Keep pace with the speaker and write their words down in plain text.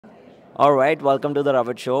All right, welcome to the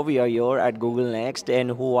Ravit Show. We are here at Google Next,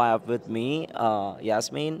 and who I have with me,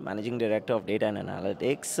 Yasmeen, Managing Director of Data and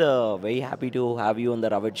Analytics. Very happy to have you on the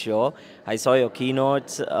Ravit Show. I saw your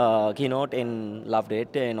keynote, and loved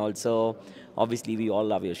it, and also, obviously, we all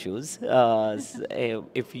love your shoes.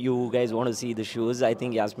 If you guys want to see the shoes, I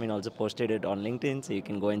think Yasmeen also posted it on LinkedIn, so you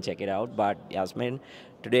can go and check it out. But Yasmeen,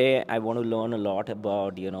 today, I want to learn a lot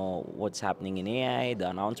about what's happening in AI, the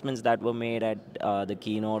announcements that were made at the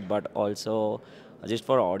keynote, but also just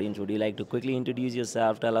for our audience, would you like to quickly introduce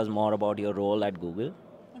yourself? Tell us more about your role at Google.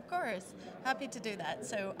 Of course, happy to do that.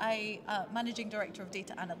 So Managing Director of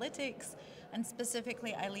Data Analytics, and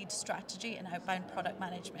specifically I lead strategy and outbound product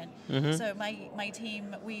management. So my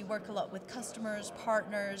team, we work a lot with customers,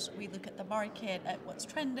 partners, we look at the market, at what's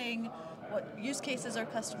trending, what use cases are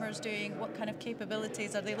customers doing, what kind of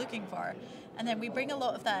capabilities are they looking for. And then we bring a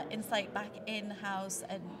lot of that insight back in-house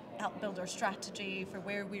and help build our strategy for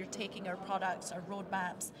where we're taking our products, our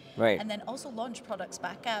roadmaps, Right. and then also launch products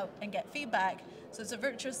back out and get feedback. So it's a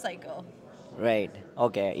virtuous cycle. Right.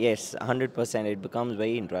 Okay. Yes. 100%. It becomes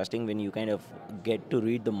very interesting when you kind of get to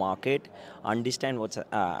read the market, understand what's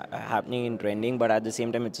happening in trending, but at the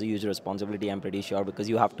same time, it's a huge responsibility. I'm pretty sure because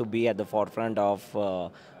you have to be at the forefront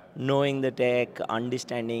of knowing the tech,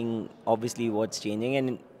 understanding obviously what's changing,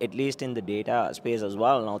 and at least in the data space as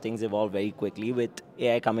well. Now things evolve very quickly with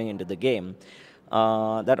AI coming into the game.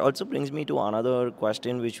 That also brings me to another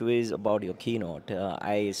question, which was about your keynote.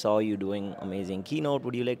 I saw you doing amazing keynote.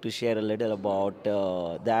 Would you like to share a little about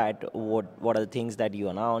that? What are the things that you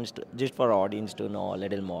announced, just for our audience to know a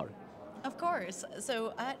little more? Of course.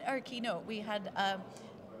 So at our keynote, we had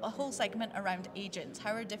a whole segment around agents.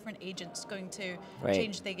 How are different agents going to Right.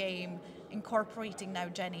 change the game, incorporating now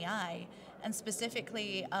Gen AI? And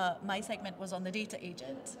specifically, my segment was on the data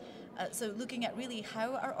agent. So looking at really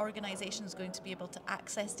how are organizations going to be able to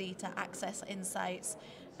access data, access insights,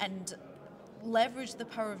 and leverage the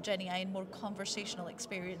power of Gen AI in more conversational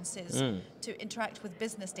experiences to interact with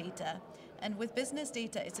business data. And with business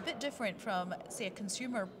data, it's a bit different from, say, a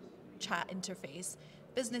consumer chat interface.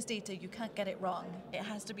 Business data, you can't get it wrong. It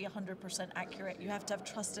has to be 100% accurate. You have to have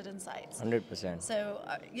trusted insights. 100%. So,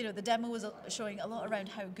 the demo was showing a lot around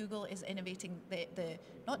how Google is innovating the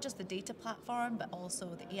not just the data platform, but also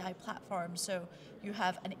the AI platform. So you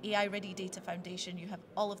have an AI-ready data foundation. You have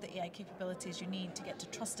all of the AI capabilities you need to get to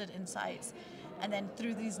trusted insights. And then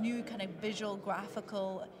through these new kind of visual,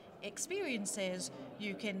 graphical experiences,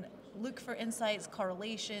 you can look for insights,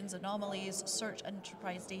 correlations, anomalies, search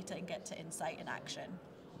enterprise data, and get to insight and action.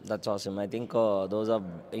 That's awesome. I think those are,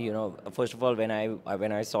 first of all, when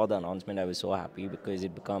I saw the announcement, I was so happy because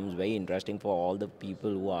it becomes very interesting for all the people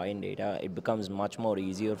who are in data. It becomes much more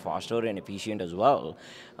easier, faster, and efficient as well.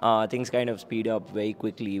 Things kind of speed up very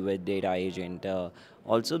quickly with data agent.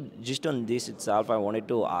 Also, just on this itself, I wanted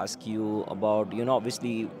to ask you about,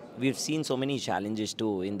 obviously, we've seen so many challenges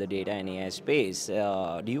too in the data and AI space.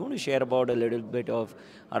 Do you want to share about a little bit of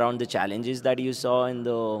around the challenges that you saw in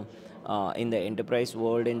the enterprise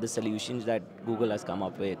world and the solutions that Google has come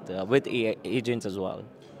up with AI agents as well?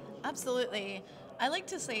 Absolutely. I like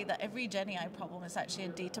to say that every Gen AI problem is actually a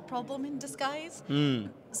data problem in disguise.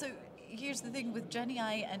 So here's the thing with Gen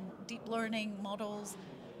AI and deep learning models,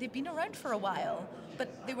 they've been around for a while,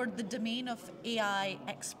 but they were the domain of AI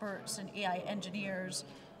experts and AI engineers.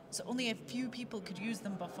 So only a few people could use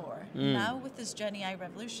them before. Now with this Gen AI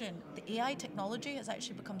revolution, the AI technology has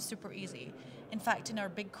actually become super easy. In fact, in our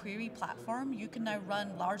BigQuery platform, you can now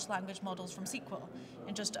run large language models from SQL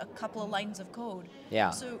in just a couple of lines of code. Yeah.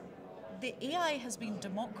 So the AI has been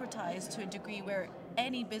democratized to a degree where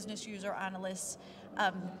any business user, analyst,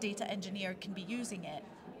 data engineer can be using it.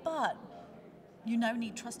 But you now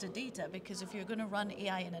need trusted data because if you're going to run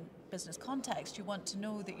AI in a business context, you want to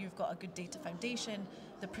know that you've got a good data foundation,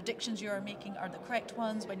 the predictions you are making are the correct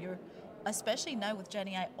ones when you're, especially now with Gen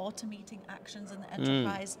AI automating actions in the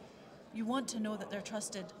enterprise, you want to know that they're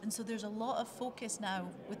trusted. And so there's a lot of focus now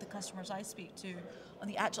with the customers I speak to on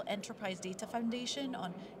the actual enterprise data foundation,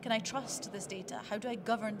 on can I trust this data? How do I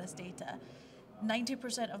govern this data?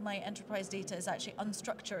 90% of my enterprise data is actually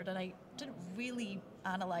unstructured and I didn't really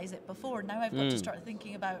analyze it before. Now I've got to start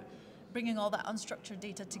thinking about bringing all that unstructured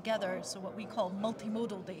data together, so what we call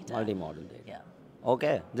multimodal data. Multimodal data. Yeah.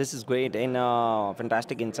 Okay, this is great and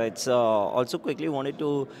fantastic insights. Also, quickly wanted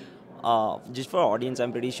to, just for our audience,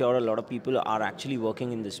 I'm pretty sure a lot of people are actually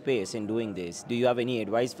working in the space and doing this. Do you have any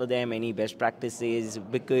advice for them, any best practices?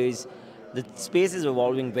 Because the space is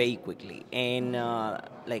evolving very quickly, and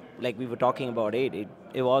like we were talking about it,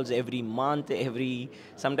 evolves every month, every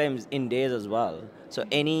sometimes in days as well. So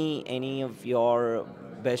any of your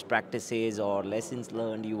best practices or lessons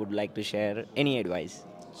learned you would like to share? Any advice?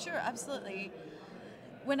 Sure, absolutely.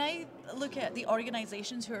 When I look at the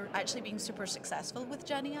organizations who are actually being super successful with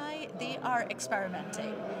GenAI, they are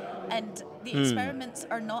experimenting. And the experiments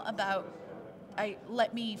are not about,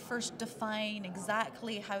 let me first define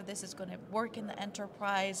exactly how this is going to work in the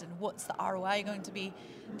enterprise and what's the ROI going to be.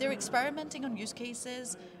 They're experimenting on use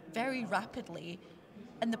cases very rapidly.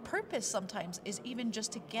 And the purpose sometimes is even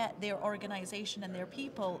just to get their organization and their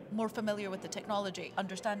people more familiar with the technology,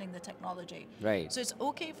 understanding the technology. Right. So it's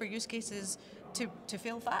okay for use cases to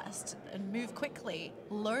fail fast and move quickly,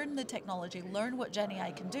 learn the technology, learn what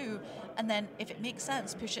GenAI can do, and then if it makes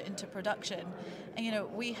sense, push it into production.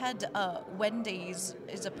 And we had Wendy's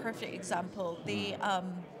is a perfect example. They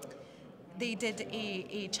did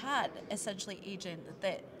a chat essentially agent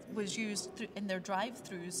that was used in their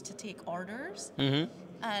drive-throughs to take orders,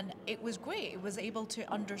 and it was great. It was able to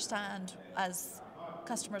understand as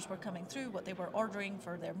customers were coming through what they were ordering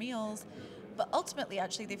for their meals, but ultimately,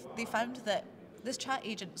 actually, they found that this chat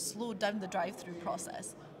agent slowed down the drive-through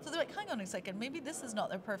process. So they're like, hang on a second, maybe this is not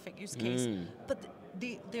their perfect use case, but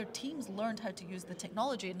their teams learned how to use the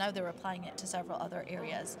technology, and now they're applying it to several other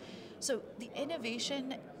areas. So the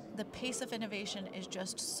innovation, the pace of innovation is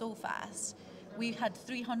just so fast. We had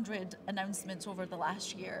 300 announcements over the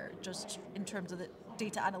last year just in terms of the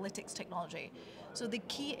data analytics technology. So the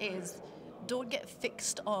key is don't get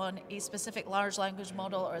fixed on a specific large language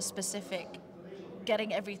model or a specific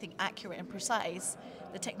getting everything accurate and precise.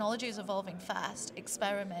 The technology is evolving fast,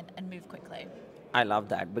 experiment and move quickly. I love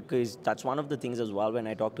that because that's one of the things as well when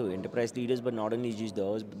I talk to enterprise leaders, but not only just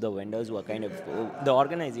those, but the vendors who are kind of the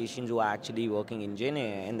organizations who are actually working in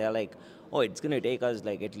GenAI, and they're like, oh, it's going to take us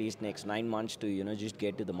like at least next 9 months to just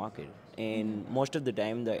get to the market. And most of the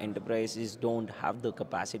time, the enterprises don't have the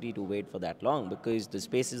capacity to wait for that long because the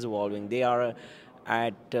space is evolving. They are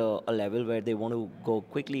at a level where they want to go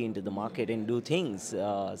quickly into the market and do things.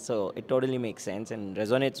 So it totally makes sense and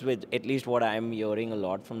resonates with at least what I'm hearing a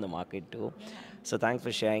lot from the market too. So thanks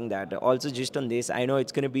for sharing that. Also, just on this, I know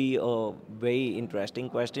it's going to be a very interesting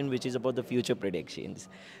question, which is about the future predictions.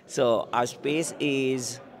 So our space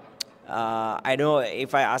is, I know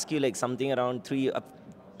if I ask you like something around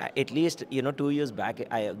at least 2 years back,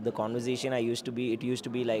 the conversation it used to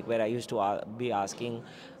be like where I used to be asking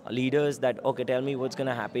leaders that, okay, tell me what's going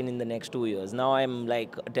to happen in the next 2 years. Now I'm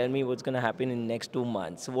like, tell me what's going to happen in the next 2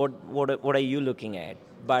 months. What are you looking at?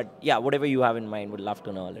 But yeah, whatever you have in mind, would love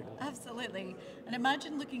to know a little. Absolutely. And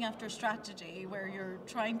imagine looking after strategy where you're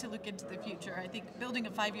trying to look into the future. I think building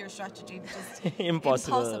a 5-year strategy is just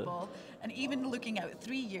Impossible. And even looking out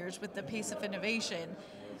 3 years with the pace of innovation,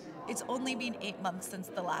 it's only been 8 months since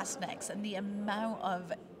the last Next, and the amount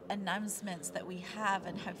of announcements that we have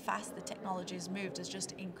and how fast the technology has moved is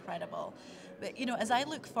just incredible. But as I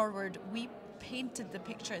look forward, we painted the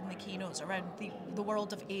picture in the keynotes around the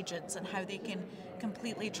world of agents and how they can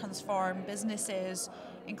completely transform businesses,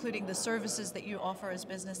 including the services that you offer as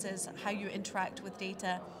businesses, how you interact with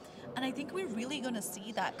data. And I think we're really going to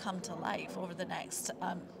see that come to life over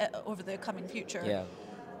over the coming future. Yeah.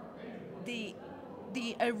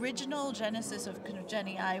 The original genesis of kind of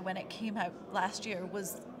GenAI when it came out last year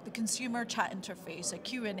was the consumer chat interface, a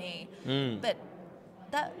Q&A. But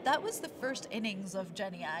that was the first innings of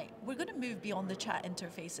GenAI. We're going to move beyond the chat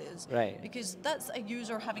interfaces. Right. Because that's a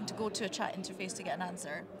user having to go to a chat interface to get an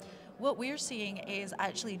answer. What we're seeing is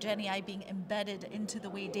actually GenAI being embedded into the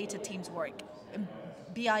way data teams work.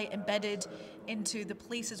 BI embedded into the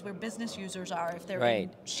places where business users are, if they're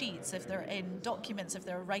in sheets, if they're in documents, if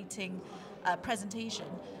they're writing a presentation,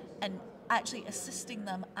 and actually assisting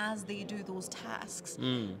them as they do those tasks.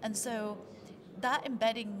 And so that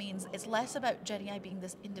embedding means it's less about GenAI being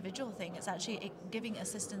this individual thing, it's actually giving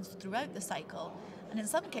assistance throughout the cycle. And in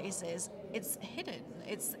some cases, it's hidden.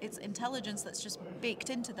 It's intelligence that's just baked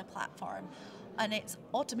into the platform. And it's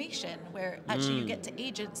automation, where actually you get to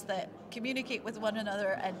agents that communicate with one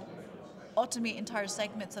another and automate entire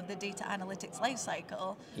segments of the data analytics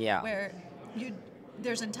lifecycle. Yeah. Where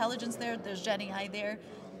there's intelligence there, there's GenAI there,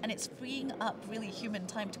 and it's freeing up really human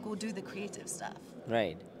time to go do the creative stuff.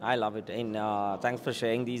 Right. I love it. And thanks for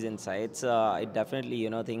sharing these insights. It definitely,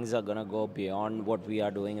 things are going to go beyond what we are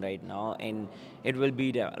doing right now. And it will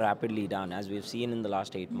be rapidly done. As we've seen in the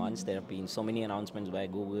last 8 months, there have been so many announcements by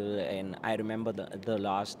Google. And I remember the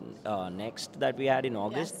last Next that we had in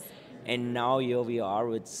August. Yes. And now here we are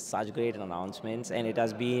with such great announcements, and it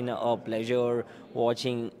has been a pleasure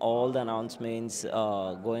watching all the announcements,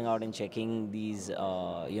 going out and checking these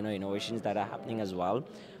innovations that are happening as well.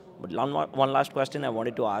 But one last question I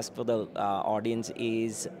wanted to ask for the audience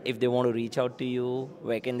is, if they want to reach out to you,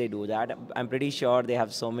 where can they do that? I'm pretty sure they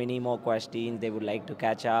have so many more questions they would like to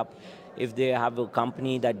catch up. If they have a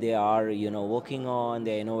company that they are, working on,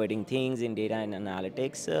 they're innovating things in data and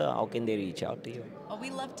analytics, how can they reach out to you? Well,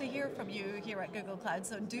 we love to hear from you here at Google Cloud,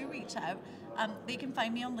 so do reach out. They can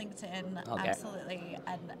find me on LinkedIn, Okay. absolutely,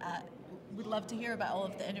 and we'd love to hear about all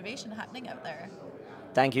of the innovation happening out there.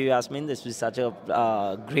 Thank you, Yasmin. This was such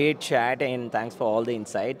a great chat, and thanks for all the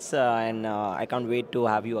insights. And I can't wait to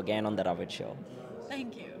have you again on the Ravit Show.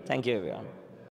 Thank you. Thank you, everyone.